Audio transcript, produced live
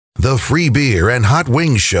The Free Beer and Hot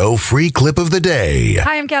Wings Show free clip of the day.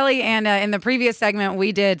 Hi, I'm Kelly, and in the previous segment,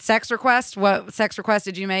 we did sex request. What sex request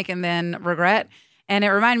did you make and then regret? And it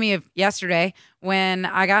reminded me of yesterday when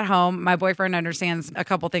I got home. My boyfriend understands a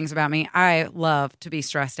couple things about me. I love to be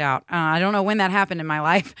stressed out. I don't know when that happened in my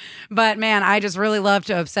life, but man, I just really love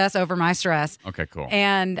to obsess over my stress. Okay, cool.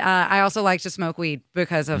 And I also like to smoke weed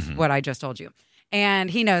because of what I just told you.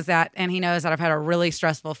 And he knows that, and he knows that I've had a really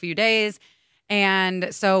stressful few days.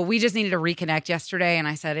 And so we just needed to reconnect yesterday. And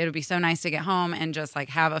I said, it would be so nice to get home and just like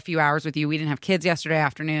have a few hours with you. We didn't have kids yesterday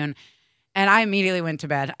afternoon. And I immediately went to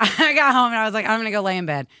bed. I got home and I was like, I'm going to go lay in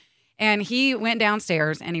bed. And he went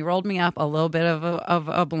downstairs and he rolled me up a little bit of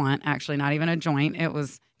a blunt, actually, not even a joint. It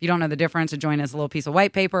was, if you don't know the difference, a joint is a little piece of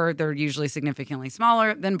white paper. They're usually significantly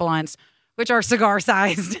smaller than blunts, which are cigar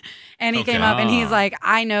sized. And he came up and he's like,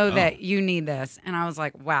 I know that you need this. And I was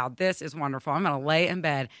like, wow, this is wonderful. I'm going to lay in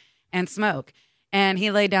bed and smoke. And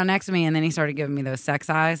he laid down next to me and then he started giving me those sex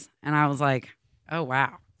eyes. And I was like, oh,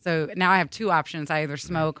 wow. So now I have two options. I either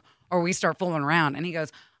smoke or we start fooling around. And he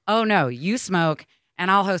goes, oh, no, you smoke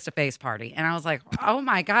and I'll host a face party. And I was like, oh,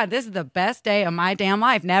 my God, this is the best day of my damn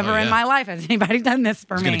life. Never in my life has anybody done this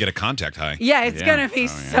for me. He's going to get a contact high. Yeah, it's going to be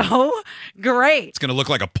so great. It's going to look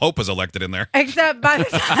like a pope is elected in there. Except by the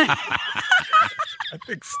time... I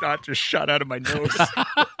think snot just shot out of my nose.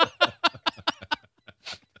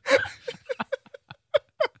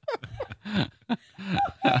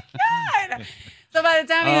 God. So by the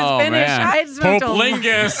time he was finished, man. I had smoked Pope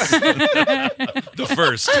Lingus. The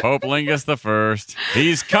first. Pope Lingus the first.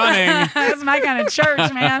 He's cunning. That's my kind of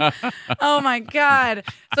church, man. Oh, my God.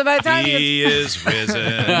 So by the time He is risen.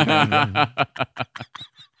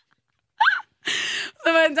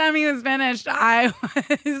 So by the time he was finished, I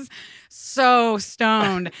was so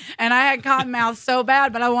stoned. And I had cotton mouth so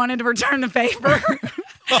bad, but I wanted to return the favor. And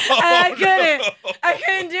I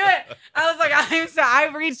couldn't do it. I was like, I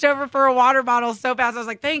reached over for a water bottle so fast. I was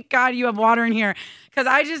like, thank God you have water in here. Because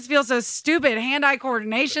I just feel so stupid. Hand-eye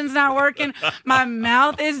coordination's not working. My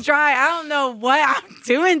mouth is dry. I don't know what I'm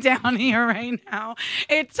doing down here right now.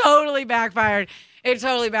 It totally backfired.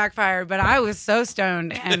 But I was so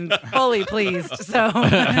stoned and fully pleased. So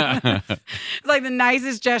it's like the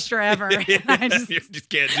nicest gesture ever. I You just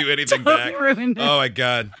can't do anything totally back. ruined it. Oh, my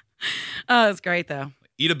God. Oh, it's great, though.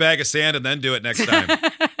 Eat a bag of sand and then do it next time. My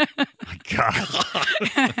God.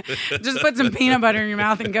 Just put some peanut butter in your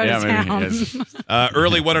mouth and go to town.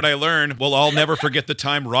 Early, what did I learn? Well, I'll never forget the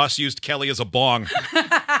time Ross used Kelly as a bong.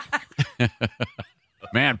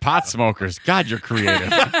 Man, pot smokers. God, you're creative.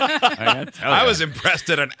 I was impressed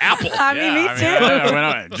at an apple. I mean, me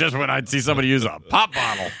too. Just when I'd see somebody use a pop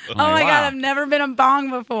bottle. Oh, my God, I've never been a bong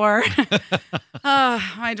before.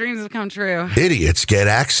 Oh, my dreams have come true. Idiots get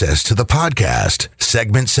access to the podcast,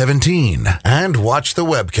 segment 17, and watch the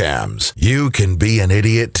webcams. You can be an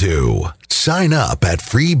idiot too. Sign up at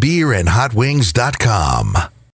freebeerandhotwings.com.